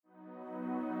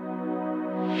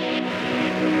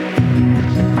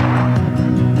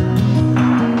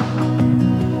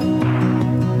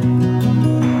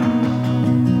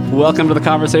welcome to the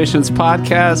Conversations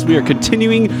podcast. We are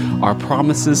continuing our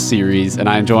Promises series, and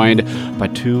I am joined by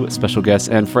two special guests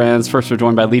and friends. First, we're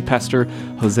joined by lead pastor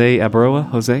Jose Abaroa.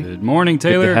 Jose. Good morning,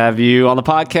 Taylor. Good to have you on the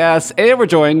podcast. And we're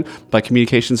joined by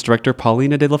communications director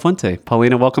Paulina de la Fuente.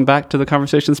 Paulina, welcome back to the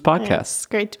Conversations podcast. It's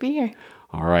great to be here.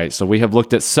 All right, so we have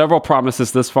looked at several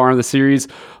promises this far in the series.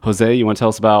 Jose, you want to tell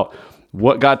us about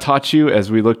what God taught you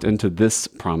as we looked into this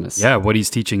promise? Yeah, what he's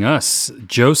teaching us.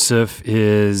 Joseph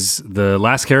is the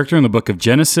last character in the book of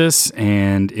Genesis,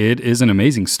 and it is an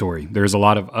amazing story. There's a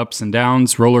lot of ups and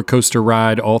downs, roller coaster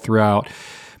ride all throughout,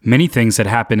 many things that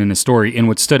happen in the story. And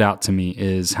what stood out to me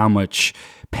is how much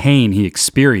pain he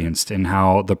experienced and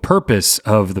how the purpose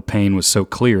of the pain was so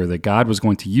clear that God was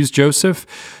going to use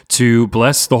Joseph to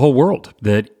bless the whole world,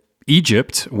 that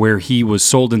Egypt, where he was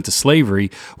sold into slavery,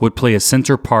 would play a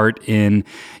center part in,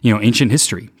 ancient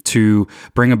history to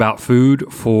bring about food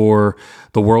for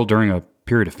the world during a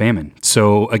period of famine.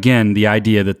 So again, the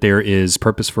idea that there is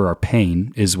purpose for our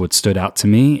pain is what stood out to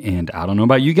me. And I don't know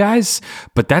about you guys,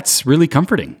 but that's really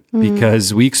comforting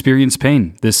because we experience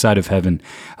pain this side of heaven.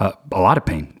 A lot of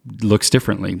pain looks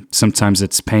differently. Sometimes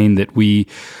it's pain that we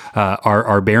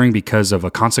are bearing because of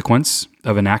a consequence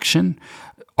of an action,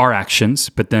 our actions,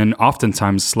 but then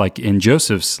oftentimes, like in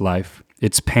Joseph's life,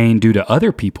 it's pain due to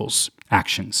other people's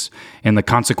actions and the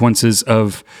consequences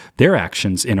of their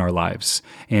actions in our lives.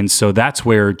 And so that's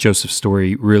where Joseph's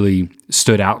story really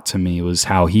stood out to me, was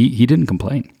how he didn't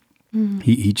complain.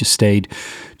 He just stayed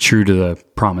true to the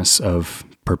promise of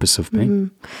purpose of pain.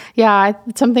 Yeah,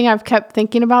 something I've kept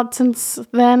thinking about since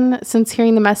then, since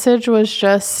hearing the message, was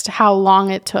just how long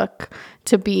it took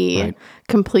to be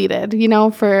completed.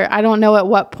 I don't know at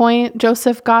what point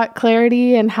Joseph got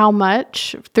clarity and how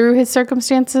much through his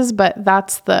circumstances, but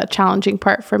that's the challenging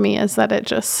part for me, is that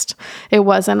it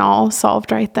wasn't all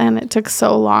solved right then. It took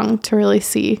so long to really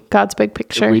see God's big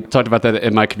picture. We talked about that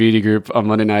in my community group on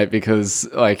Monday night because,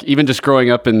 even just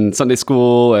growing up in Sunday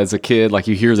school as a kid,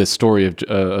 you hear this story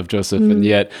of Joseph, and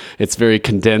yet it's very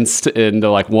condensed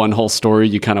into one whole story.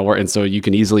 You kind of work, and so you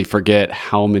can easily forget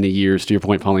how many years, to your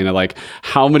point, Paulina,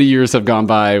 how many years have gone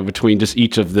by between just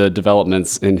each of the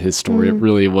developments in his story. It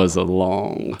really was a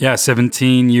long... Yeah,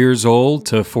 17 years old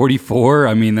to 44.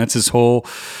 I mean, that's his whole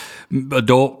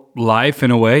adult life in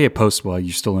a way.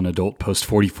 You're still an adult post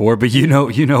 44, but you know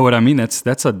what I mean?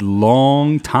 That's a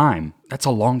long time. That's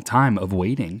a long time of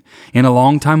waiting and a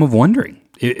long time of wondering.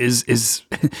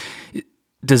 Do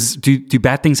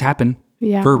bad things happen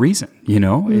for a reason?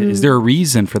 Is there a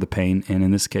reason for the pain? And in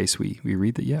this case, we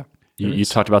read that, yeah. You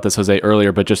talked about this, Jose,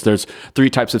 earlier, but just there's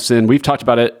three types of sin. We've talked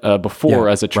about it before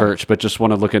as a church, but just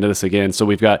want to look into this again. So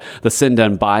we've got the sin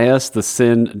done by us, the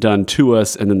sin done to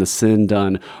us, and then the sin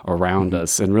done around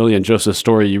us. And really in Joseph's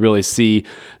story, you really see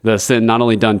the sin not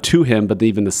only done to him, but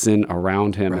even the sin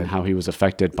around him and how he was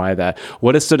affected by that.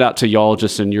 What has stood out to y'all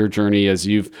just in your journey as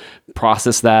you've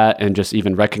processed that and just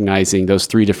even recognizing those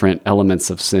three different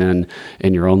elements of sin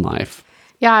in your own life?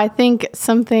 Yeah, I think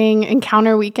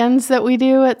encounter weekends that we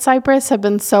do at Cypress have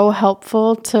been so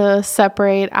helpful to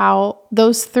separate out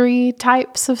those three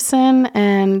types of sin.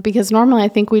 And because normally I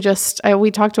think we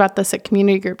talked about this at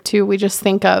community group too, we just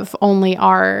think of only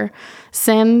our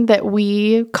sin that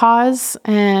we cause,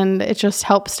 and it just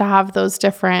helps to have those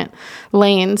different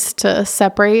lanes to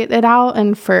separate it out.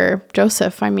 And for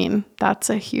Joseph,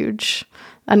 that's a huge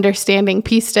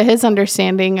piece to his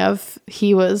understanding of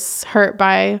he was hurt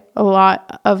by a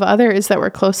lot of others that were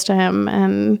close to him,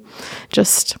 and it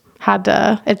just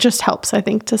helps, I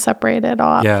think, to separate it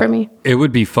all out for me. It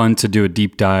would be fun to do a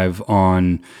deep dive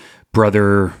on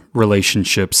brother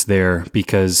relationships there,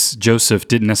 because Joseph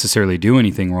didn't necessarily do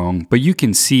anything wrong, but you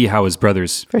can see how his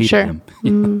brothers hated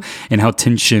him, and how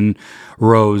tension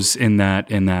rose in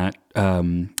that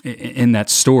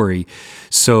story.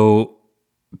 So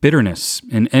bitterness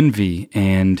and envy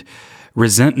and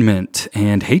resentment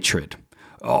and hatred,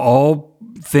 all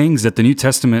things that the New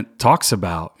Testament talks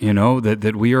about,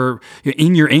 that we are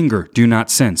in your anger, do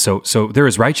not sin. So there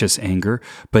is righteous anger,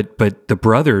 but the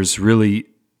brothers really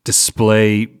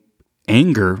display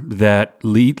anger that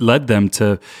led them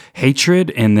to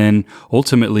hatred and then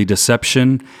ultimately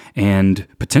deception and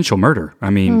potential murder.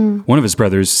 One of his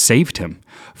brothers saved him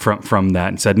from that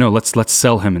and said, no, let's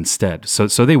sell him instead. So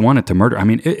they wanted to murder.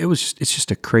 It's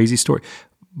just a crazy story.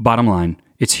 Bottom line,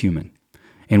 it's human.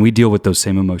 And we deal with those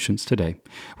same emotions today.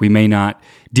 We may not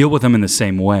deal with them in the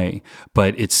same way,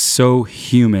 but it's so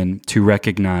human to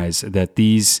recognize that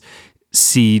these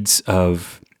seeds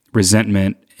of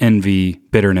resentment, envy,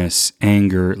 bitterness,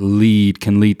 anger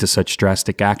can lead to such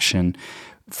drastic action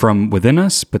from within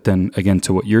us. But then again,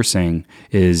 to what you're saying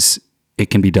is it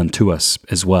can be done to us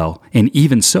as well. And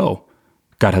even so,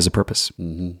 God has a purpose.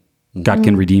 God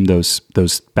can redeem those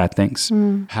bad things.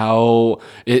 How,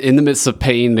 in the midst of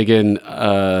pain, again,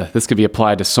 this could be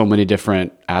applied to so many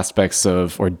different aspects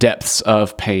of, or depths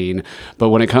of pain. But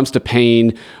when it comes to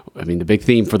pain, I mean, the big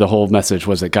theme for the whole message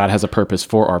was that God has a purpose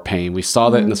for our pain. We saw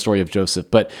that in the story of Joseph.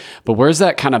 But where's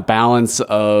that kind of balance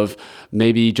of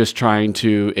maybe just trying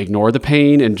to ignore the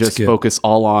pain and just focus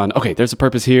all on, okay, there's a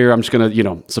purpose here. I'm just going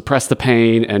to, suppress the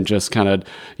pain and just kind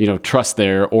of, trust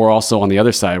there. Or also on the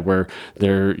other side where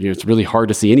it's really hard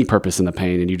to see any purpose in the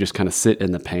pain and you just kind of sit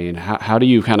in the pain. How do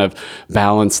you kind of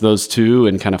balance those two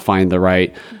and kind of find the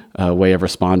right way of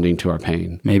responding to our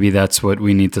pain? Maybe that's what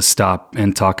we need to stop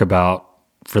and talk about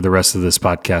for the rest of this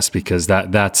podcast, because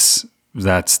that's the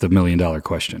 $1 million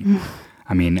question.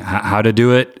 I mean, how to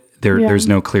do it? There's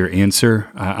no clear answer.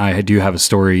 I do have a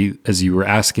story as you were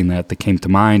asking that came to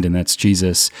mind, and that's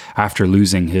Jesus after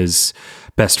losing his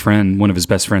best friend, one of his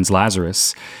best friends,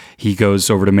 Lazarus. He goes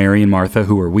over to Mary and Martha,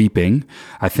 who are weeping.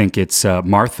 I think it's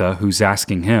Martha who's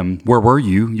asking him, "Where were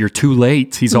you? You're too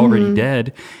late. He's already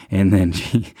dead." And then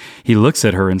he looks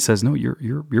at her and says, "No,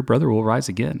 your brother will rise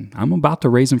again. I'm about to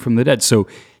raise him from the dead." So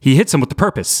he hits him with the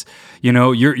purpose.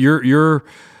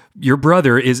 Your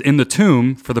brother is in the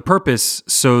tomb for the purpose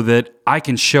so that I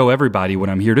can show everybody what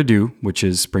I'm here to do, which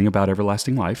is bring about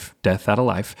everlasting life, death out of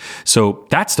life. So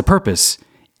that's the purpose.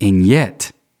 And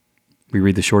yet, we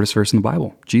read the shortest verse in the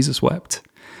Bible. Jesus wept.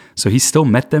 So he still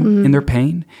met them in their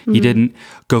pain. He didn't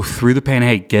go through the pain.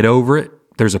 Hey, get over it.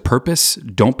 There's a purpose.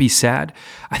 Don't be sad.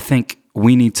 I think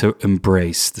we need to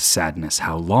embrace the sadness.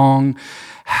 How long,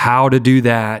 how to do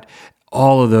that.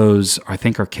 All of those, I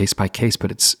think, are case by case,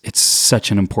 but it's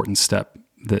such an important step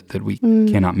that we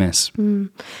cannot miss.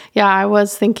 Yeah, I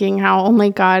was thinking how only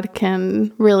God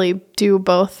can really do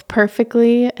both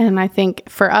perfectly. And I think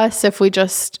for us, if we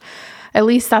just, at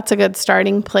least that's a good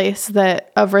starting place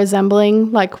of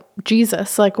resembling like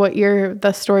Jesus, like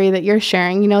the story that you're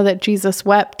sharing, that Jesus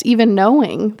wept, even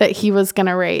knowing that he was going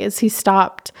to raise. He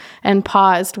stopped and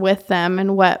paused with them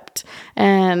and wept.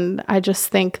 And I just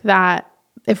think that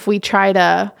if we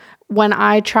when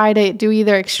I try to do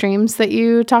either extremes that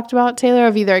you talked about, Taylor,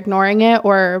 of either ignoring it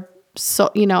or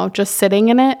just sitting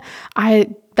in it,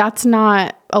 that's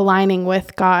not aligning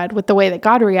with God, with the way that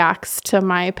God reacts to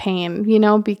my pain,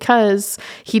 because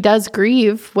he does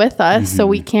grieve with us, so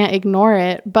we can't ignore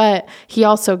it, but he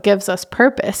also gives us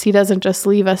purpose. He doesn't just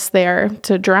leave us there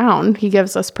to drown. He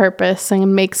gives us purpose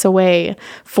and makes a way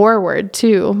forward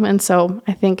too. And so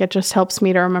I think it just helps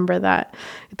me to remember that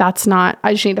I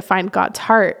just need to find God's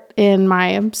heart in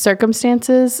my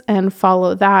circumstances and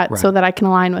follow that so that I can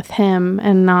align with him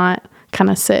and not kind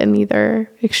of sit in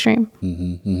either extreme.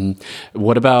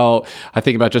 What about, I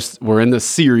think about we're in this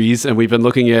series and we've been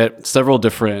looking at several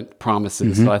different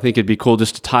promises. So I think it'd be cool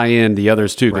just to tie in the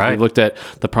others too. Because we looked at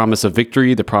the promise of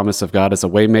victory, the promise of God as a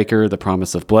waymaker, the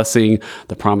promise of blessing,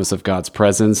 the promise of God's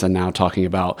presence, and now talking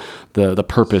about the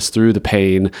purpose through the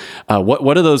pain.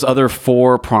 What are those other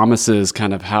 4 promises,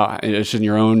 kind of how, in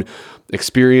your own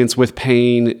experience with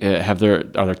pain? Are there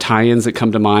tie-ins that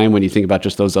come to mind when you think about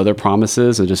just those other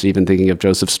promises, and just even thinking of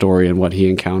Joseph's story and what he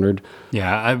encountered?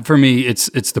 Yeah, for me, it's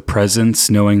the presence,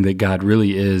 knowing that God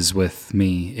really is with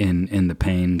me in the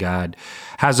pain. God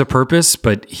has a purpose,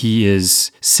 but he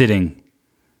is sitting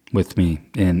with me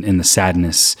in the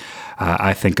sadness.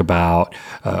 I think about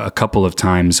a couple of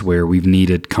times where we've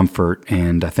needed comfort,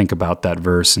 and I think about that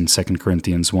verse in 2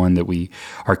 Corinthians 1 that we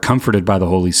are comforted by the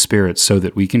Holy Spirit so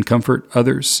that we can comfort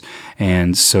others.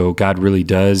 And so God really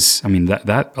does,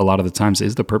 that a lot of the times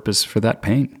is the purpose for that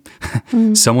pain.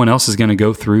 Someone else is going to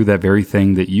go through that very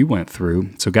thing that you went through.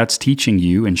 So God's teaching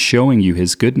you and showing you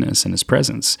his goodness and his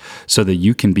presence so that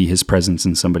you can be his presence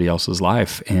in somebody else's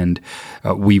life. And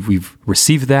we've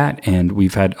received that, and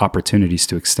we've had opportunities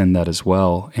to extend that as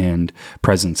well. And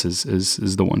presence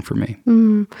is the one for me.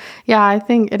 Yeah, I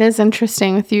think it is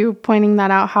interesting with you pointing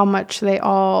that out, how much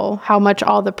all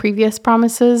the previous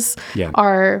promises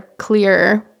are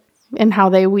clear in how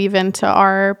they weave into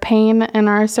our pain and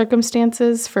our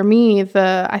circumstances. For me,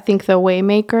 I think the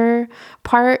waymaker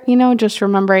part, just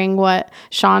remembering what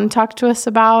Sean talked to us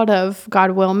about of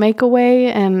God will make a way.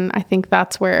 And I think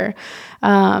that's where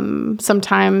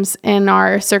sometimes in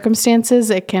our circumstances,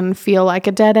 it can feel like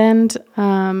a dead end.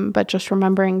 But just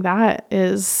remembering that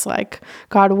is like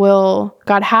God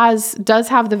does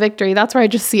have the victory. That's where I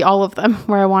just see all of them,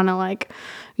 where I want to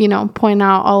point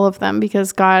out all of them,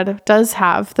 because God does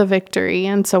have the victory.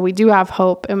 And so we do have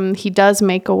hope, and he does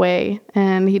make a way,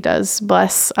 and he does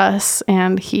bless us,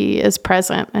 and he is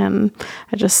present. And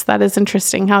that is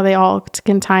interesting how they all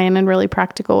can tie in really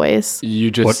practical ways.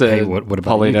 You just said, what about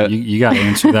Paulina? You got to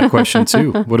answer that question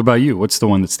too. What about you? What's the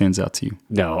one that stands out to you?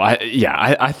 No, I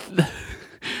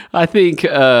think,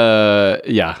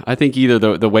 I think either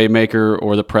the Waymaker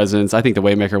or the Presence. I think the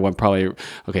Waymaker one probably,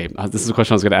 okay, this is a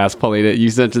question I was going to ask, Paulina. You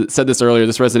said this earlier.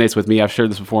 This resonates with me. I've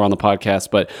shared this before on the podcast,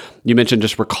 but you mentioned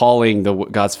just recalling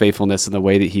God's faithfulness and the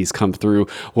way that he's come through.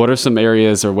 What are some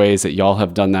areas or ways that y'all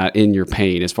have done that in your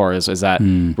pain, as far as, is that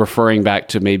referring back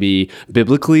to maybe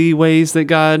biblically ways that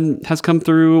God has come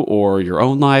through, or your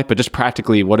own life, but just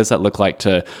practically, what does that look like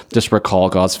to just recall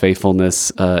God's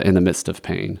faithfulness in the midst of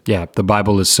pain? Yeah, the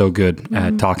Bible is so good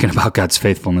at talking about God's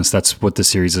faithfulness. That's what the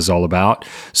series is all about.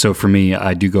 So for me,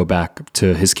 I do go back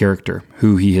to his character,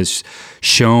 who he has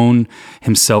shown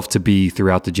himself to be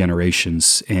throughout the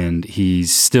generations, and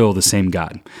he's still the same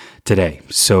God today.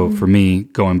 So for me,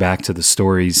 going back to the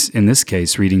stories, in this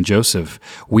case, reading Joseph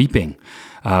weeping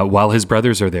while his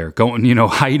brothers are there,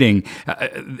 hiding.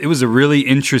 It was a really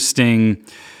interesting,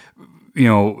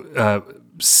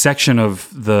 section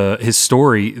of his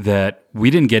story that we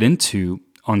didn't get into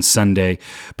on Sunday.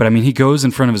 But I mean, he goes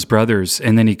in front of his brothers,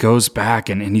 and then he goes back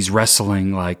and he's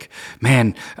wrestling, like,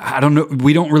 man, I don't know.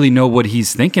 We don't really know what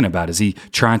he's thinking about. Is he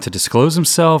trying to disclose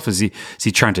himself? Is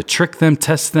he trying to trick them,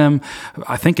 test them?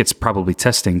 I think it's probably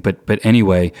testing, but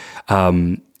anyway,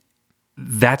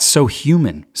 that's so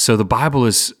human. So the Bible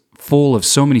is full of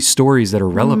so many stories that are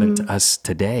relevant to us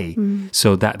today.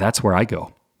 So that's where I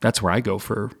go. That's where I go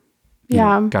for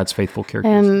God's faithful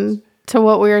characters. And to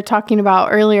what we were talking about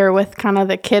earlier with kind of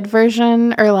the kid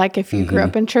version, or like if you grew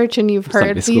up in church and you've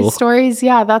heard these stories,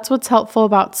 that's what's helpful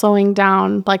about slowing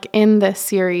down, like in this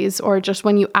series, or just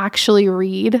when you actually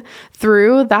read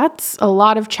through, that's a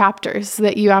lot of chapters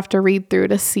that you have to read through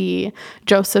to see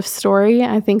Joseph's story.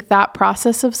 I think that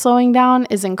process of slowing down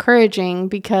is encouraging,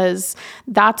 because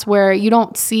that's where you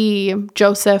don't see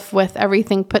Joseph with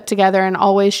everything put together and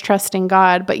always trusting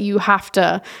God, but you have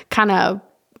to kind of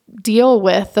deal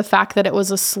with the fact that it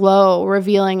was a slow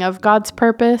revealing of God's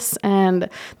purpose, and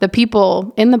the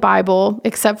people in the Bible,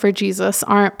 except for Jesus,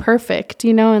 aren't perfect,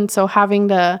 and so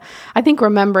I think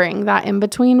remembering that in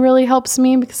between really helps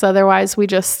me, because otherwise we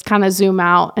just kind of zoom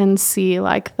out and see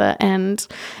like the end,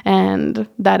 and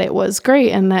that it was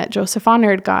great, and that Joseph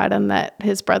honored God, and that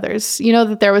his brothers,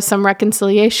 that there was some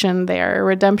reconciliation there,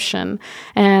 redemption.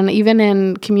 And even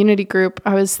in community group,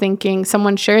 I was thinking,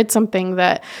 someone shared something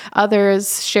that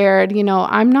others shared,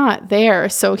 I'm not there.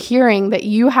 So hearing that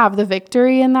you have the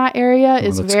victory in that area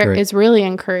is really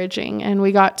encouraging. And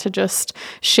we got to just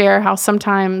share how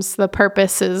sometimes the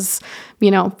purpose is,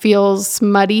 feels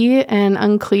muddy and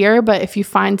unclear. But if you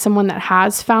find someone that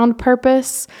has found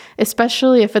purpose,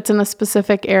 especially if it's in a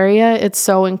specific area, it's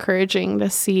so encouraging to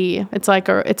see. It's like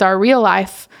it's our real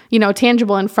life,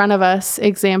 tangible in front of us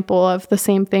example of the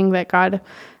same thing that God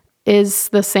was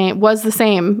the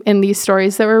same in these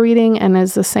stories that we're reading, and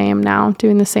is the same now,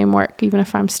 doing the same work, even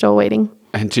if I'm still waiting.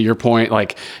 And to your point,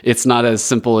 like, it's not as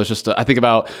simple as just, I think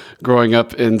about growing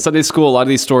up in Sunday school, a lot of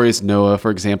these stories, Noah, for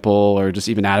example, or just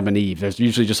even Adam and Eve, there's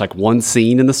usually just like one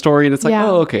scene in the story, and it's like,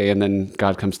 oh, okay. And then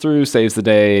God comes through, saves the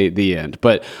day, the end.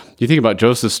 But you think about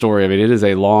Joseph's story, I mean, it is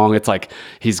it's like,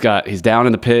 he's down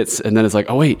in the pits, and then it's like,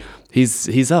 oh wait,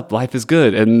 he's up, life is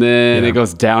good. And then it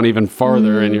goes down even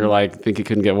farther, and you're like, think it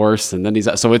couldn't get worse. And then he's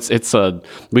up. So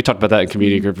we talked about that in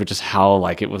community group, but just how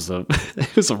like it was a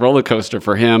roller coaster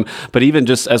for him. But even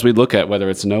just as we look at whether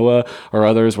it's Noah or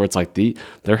others, where it's like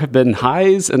there have been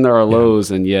highs and there are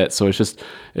lows, and yet, so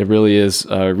it really is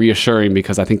reassuring,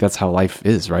 because I think that's how life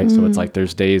is, right? So it's like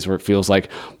there's days where it feels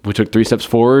like we took 3 steps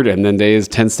forward, and then days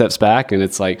 10 steps back, and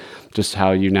it's like just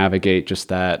how you navigate just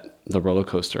the roller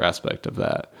coaster aspect of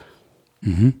that.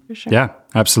 For sure. Yeah,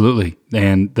 absolutely.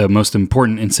 And the most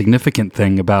important and significant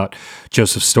thing about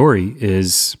Joseph's story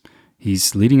is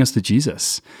he's leading us to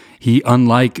Jesus. He,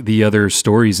 unlike the other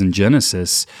stories in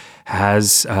Genesis,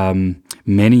 has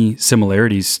many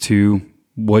similarities to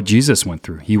what Jesus went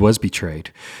through. He was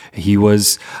betrayed. He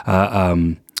was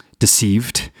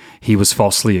deceived. He was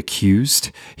falsely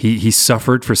accused. He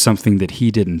suffered for something that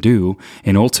he didn't do.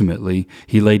 And ultimately,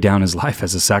 he laid down his life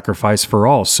as a sacrifice for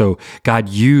all. So God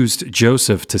used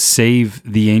Joseph to save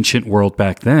the ancient world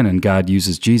back then, and God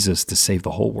uses Jesus to save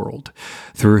the whole world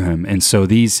through him. And so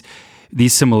these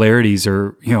these similarities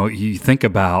are, you think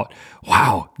about,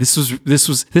 wow,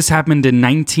 this happened in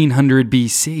 1900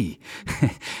 BC.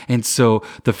 And so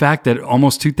the fact that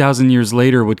almost 2,000 years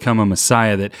later would come a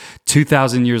Messiah, that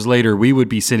 2,000 years later we would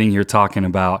be sitting here talking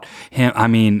about him. I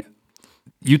mean,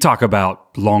 you talk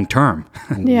about long term.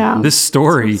 Yeah. This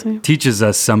story teaches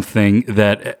us something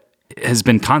that has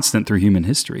been constant through human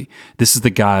history. This is the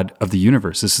God of the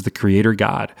universe. This is the creator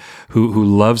God who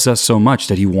loves us so much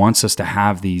that he wants us to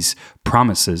have these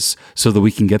promises so that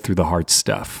we can get through the hard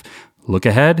stuff. Look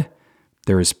ahead.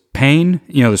 There is pain,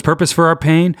 there's purpose for our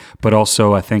pain, but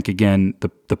also I think, again,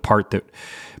 the part that,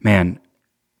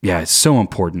 it's so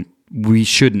important. We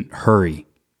shouldn't hurry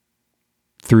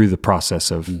through the process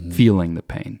of feeling the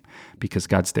pain, because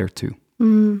God's there too.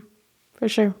 For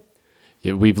sure.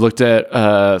 Yeah, we've looked at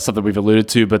something we've alluded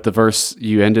to, but the verse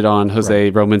you ended on, Jose,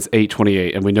 right. Romans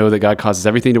 8:28, and we know that God causes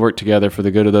everything to work together for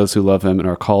the good of those who love him and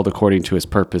are called according to his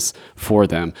purpose for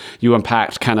them. You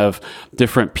unpacked kind of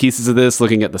different pieces of this,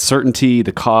 looking at the certainty,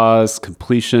 the cause,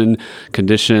 completion,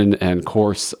 condition, and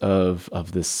course of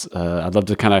this. I'd love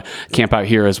to kind of camp out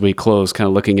here as we close, kind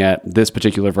of looking at this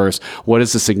particular verse. What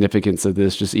is the significance of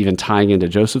this, just even tying into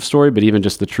Joseph's story, but even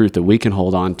just the truth that we can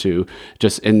hold on to,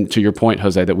 just to your point,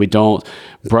 Jose, that we don't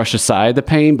brush aside the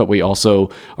pain, but we also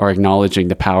are acknowledging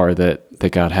the power that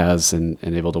God has and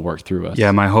able to work through us.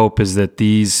 Yeah, my hope is that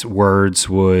these words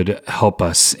would help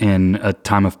us in a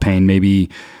time of pain. Maybe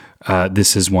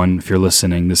this is one, if you're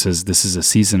listening, this is a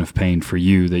season of pain for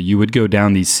you, that you would go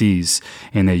down these seas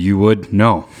and that you would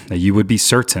know, that you would be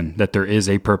certain that there is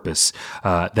a purpose,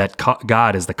 that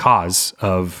God is the cause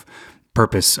of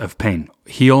purpose of pain.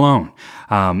 He alone,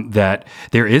 that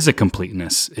there is a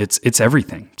completeness. It's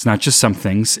everything. It's not just some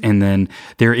things. And then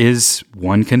there is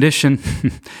one condition,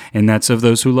 and that's of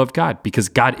those who love God, because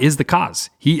God is the cause.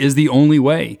 He is the only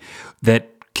way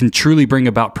that can truly bring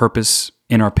about purpose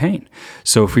in our pain.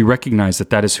 So if we recognize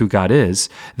that that is who God is,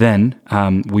 then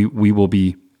we will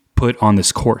be put on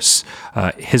this course,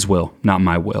 his will, not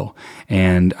my will.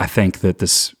 And I think that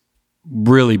this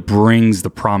really brings the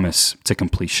promise to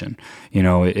completion.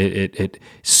 It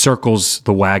circles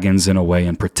the wagons in a way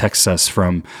and protects us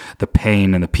from the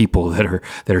pain and the people that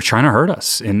are trying to hurt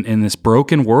us in this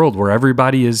broken world where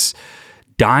everybody is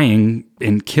dying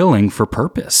and killing for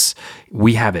purpose.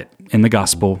 We have it in the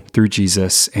gospel through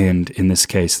Jesus, and in this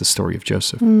case, the story of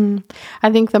Joseph.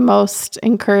 I think the most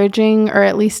encouraging, or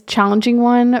at least challenging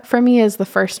one for me, is the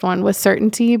first one with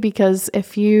certainty, because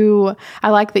I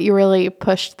like that you really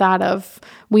pushed that of,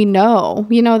 we know,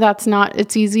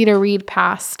 it's easy to read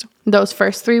past those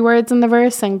first three words in the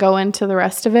verse and go into the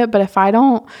rest of it. But if I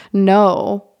don't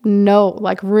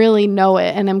really know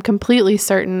it, and I'm completely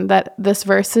certain that this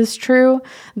verse is true,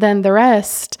 then the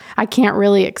rest I can't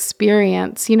really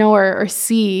experience, or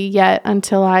see yet,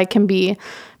 until I can be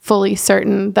fully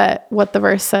certain that what the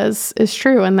verse says is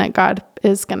true and that God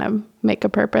is going to make a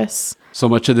purpose. So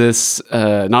much of this,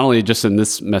 not only just in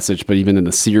this message, but even in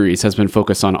the series, has been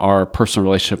focused on our personal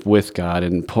relationship with God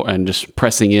and just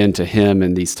pressing into him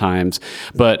in these times.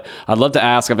 But I'd love to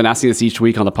ask, I've been asking this each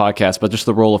week on the podcast, but just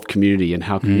the role of community and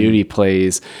how community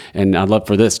plays. And I'd love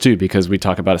for this too, because we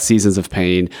talk about seasons of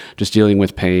pain, just dealing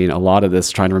with pain, a lot of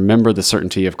this, trying to remember the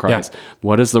certainty of Christ. Yeah.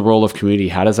 What is the role of community?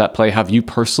 How does that play? Have you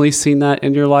personally seen that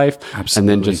in your life? Absolutely. And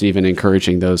then just even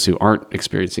encouraging those who aren't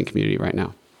experiencing community right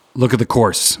now. Look at the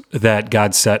course that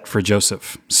God set for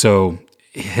Joseph. So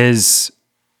his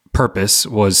purpose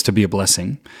was to be a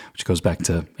blessing, which goes back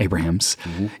to Abraham's,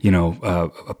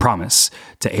 a promise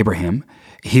to Abraham.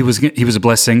 He was a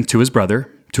blessing to his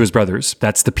brothers.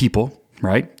 That's the people,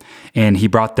 right? And he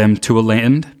brought them to a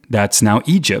land that's now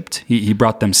Egypt. He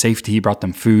brought them safety. He brought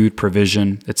them food,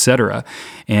 provision, etc.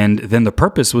 And then the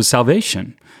purpose was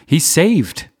salvation. He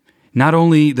saved not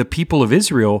only the people of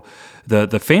Israel,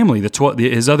 the family,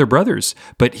 his other brothers,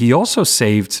 but he also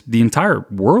saved the entire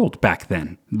world back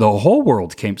then. The whole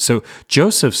world came. So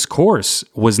Joseph's course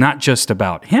was not just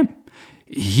about him.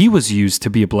 He was used to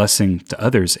be a blessing to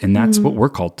others, and that's what we're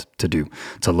called to do,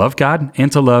 to love God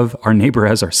and to love our neighbor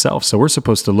as ourselves. So we're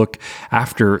supposed to look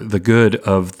after the good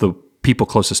of the people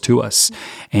closest to us.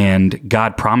 And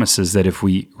God promises that if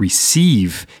we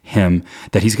receive him,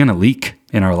 that he's going to leak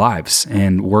in our lives,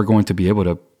 and we're going to be able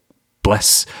to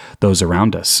bless those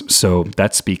around us. So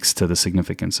that speaks to the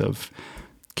significance of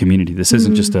community. This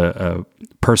isn't just a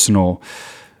personal,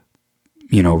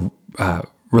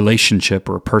 relationship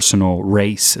or a personal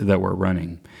race that we're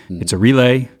running. It's a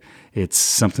relay. It's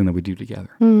something that we do together.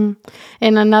 In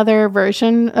another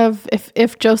version of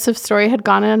if Joseph's story had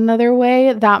gone another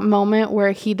way, that moment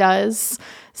where he does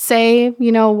say,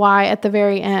 why at the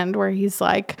very end, where he's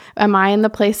like, am I in the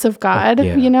place of God?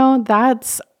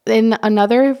 That's in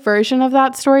another version of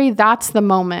that story. That's the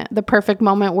moment, the perfect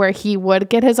moment where he would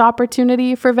get his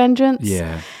opportunity for vengeance.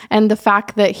 Yeah. And the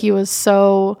fact that he was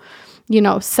so,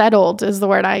 settled is the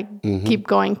word I keep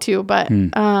going to, but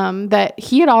that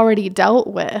he had already dealt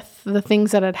with the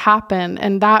things that had happened,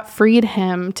 and that freed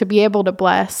him to be able to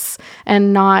bless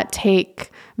and not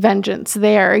take vengeance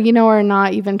there, or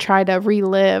not even try to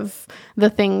relive the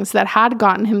things that had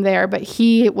gotten him there. But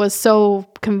he was so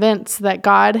convinced that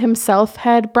God himself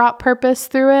had brought purpose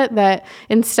through it, that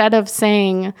instead of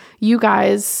saying, you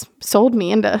guys sold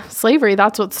me into slavery,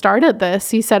 that's what started this,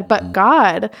 he said, but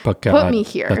God put me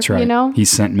here. That's right. He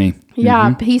sent me.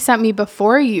 Yeah, he sent me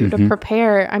before you to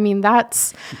prepare. I mean,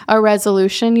 that's a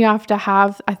resolution you have to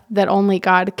have that only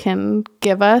God can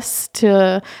give us,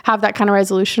 to have that kind of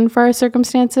resolution for our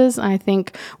circumstances. And I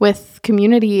think with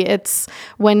community, it's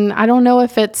when, I don't know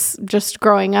if it's just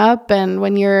growing up and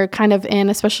when you're kind of in,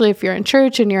 especially if you're in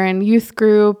church and you're in youth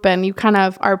group and you kind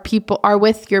of are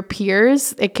with your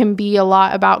peers, it can be a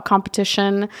lot about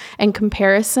competition and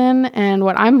comparison. And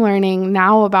what I'm learning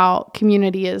now about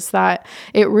community is that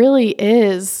it really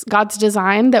is God's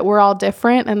design, that we're all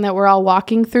different and that we're all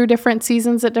walking through different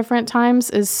seasons at different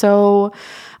times, is such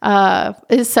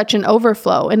an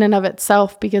overflow in and of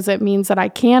itself, because it means that I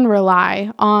can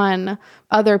rely on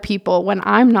other people when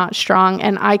I'm not strong,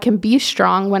 and I can be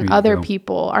strong when other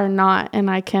people are not. And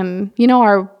I can,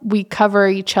 we cover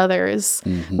each other's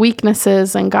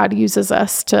weaknesses, and God uses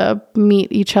us to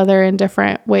meet each other in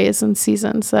different ways and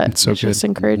seasons. That's just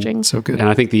encouraging. So good. And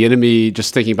I think the enemy,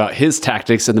 just thinking about his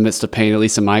tactics in the midst of pain, at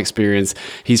least in my experience,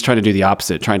 he's trying to do the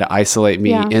opposite, trying to isolate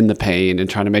me in the pain and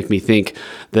trying to make me think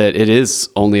that it is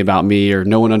only about me, or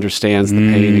no one understands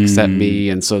the pain except me.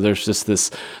 And so there's just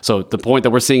this, so the point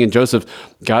that we're seeing in Joseph,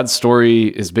 God's story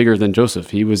is bigger than Joseph.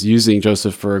 He was using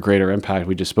Joseph for a greater impact.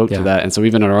 We just spoke to that. And so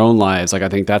even in our own lives, I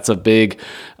think that's a big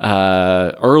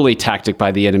early tactic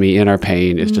by the enemy in our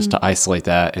pain, is just to isolate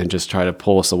that and just try to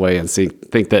pull us away and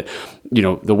think that,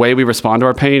 the way we respond to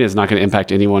our pain is not going to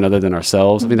impact anyone other than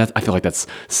ourselves. I mean, I feel like that's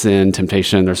sin,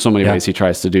 temptation. There's so many ways he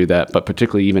tries to do that, but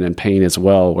particularly even in pain as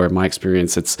well, where in my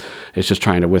experience, it's just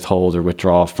trying to withhold or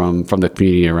withdraw from the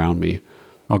community around me.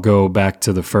 I'll go back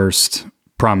to the first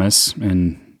promise,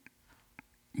 and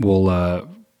we'll,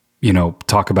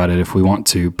 talk about it if we want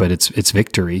to, but it's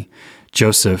victory.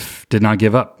 Joseph did not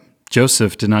give up.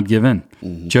 Joseph did not give in.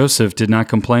 Joseph did not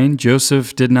complain.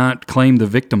 Joseph did not claim the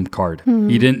victim card.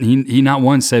 He didn't. He not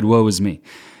once said, "Woe is me."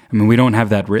 I mean, we don't have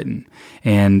that written.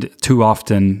 And too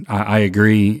often, I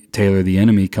agree, Taylor, the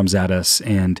enemy comes at us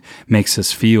and makes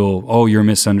us feel, oh, you're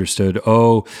misunderstood.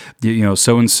 Oh,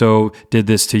 so-and-so did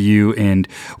this to you. And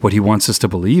what he wants us to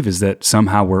believe is that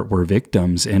somehow we're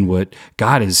victims. And what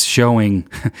God is showing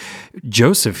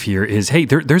Joseph here is, hey,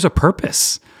 there's a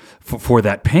purpose for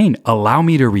that pain. Allow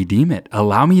me to redeem it.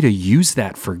 Allow me to use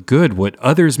that for good. What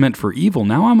others meant for evil,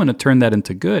 now I'm going to turn that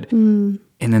into good.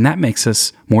 And then that makes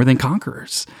us more than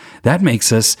conquerors. That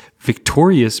makes us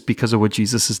victorious because of what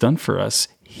Jesus has done for us.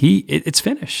 It's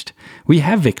finished. We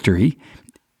have victory,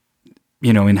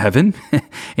 in heaven,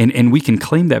 and we can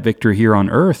claim that victory here on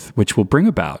earth, which will bring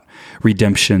about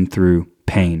redemption through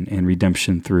pain and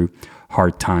redemption through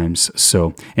hard times.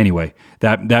 So anyway,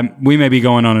 that we may be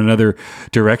going on another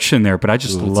direction there, but I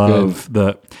just love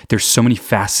there's so many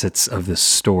facets of this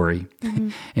story,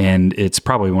 and it's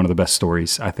probably one of the best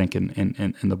stories, I think,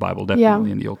 in the Bible,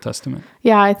 definitely in the Old Testament.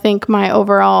 Yeah, I think my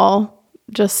overall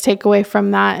just takeaway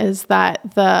from that is that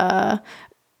the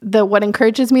what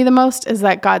encourages me the most is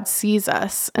that God sees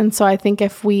us. And so I think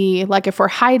if we're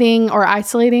hiding or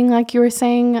isolating, like you were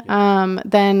saying,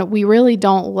 then we really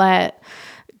don't let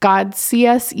God see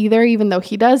us either, even though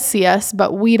he does see us,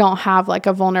 but we don't have like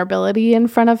a vulnerability in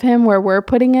front of him where we're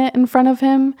putting it in front of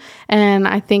him. And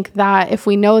I think that if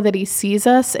we know that he sees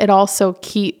us, it also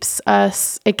keeps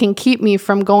us, it can keep me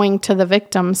from going to the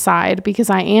victim side,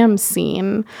 because I am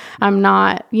seen. I'm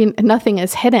not, nothing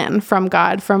is hidden from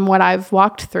God, from what I've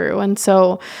walked through. And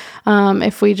so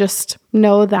if we just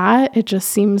know that, it just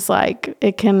seems like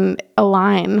it can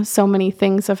align so many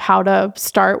things of how to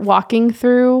start walking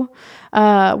through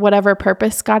whatever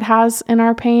purpose God has in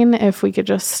our pain.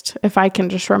 If I can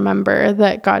just remember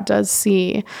that God does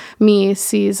see me,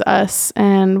 sees us,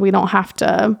 and we don't have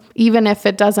to, even if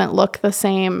it doesn't look the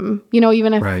same,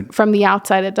 even if from the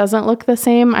outside it doesn't look the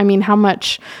same. I mean, how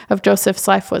much of Joseph's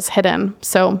life was hidden?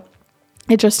 So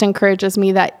it just encourages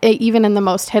me that even in the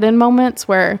most hidden moments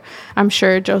where I'm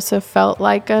sure Joseph felt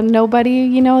like a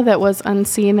nobody, that was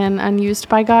unseen and unused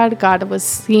by God, God was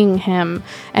seeing him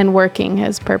and working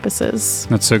his purposes.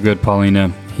 That's so good, Paulina.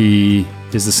 He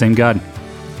is the same God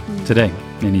today,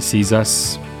 and he sees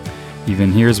us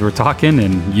even here as we're talking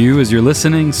and you as you're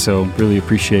listening. So really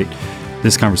appreciate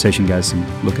this conversation, guys.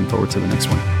 I'm looking forward to the next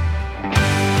one.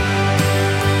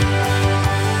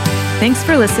 Thanks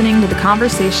for listening to the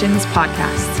Conversations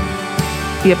podcast.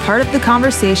 Be a part of the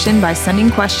conversation by sending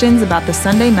questions about the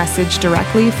Sunday message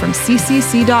directly from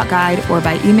ccc.guide or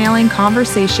by emailing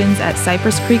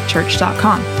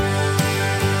conversations@cypresscreekchurch.com.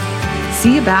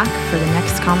 See you back for the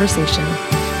next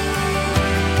conversation.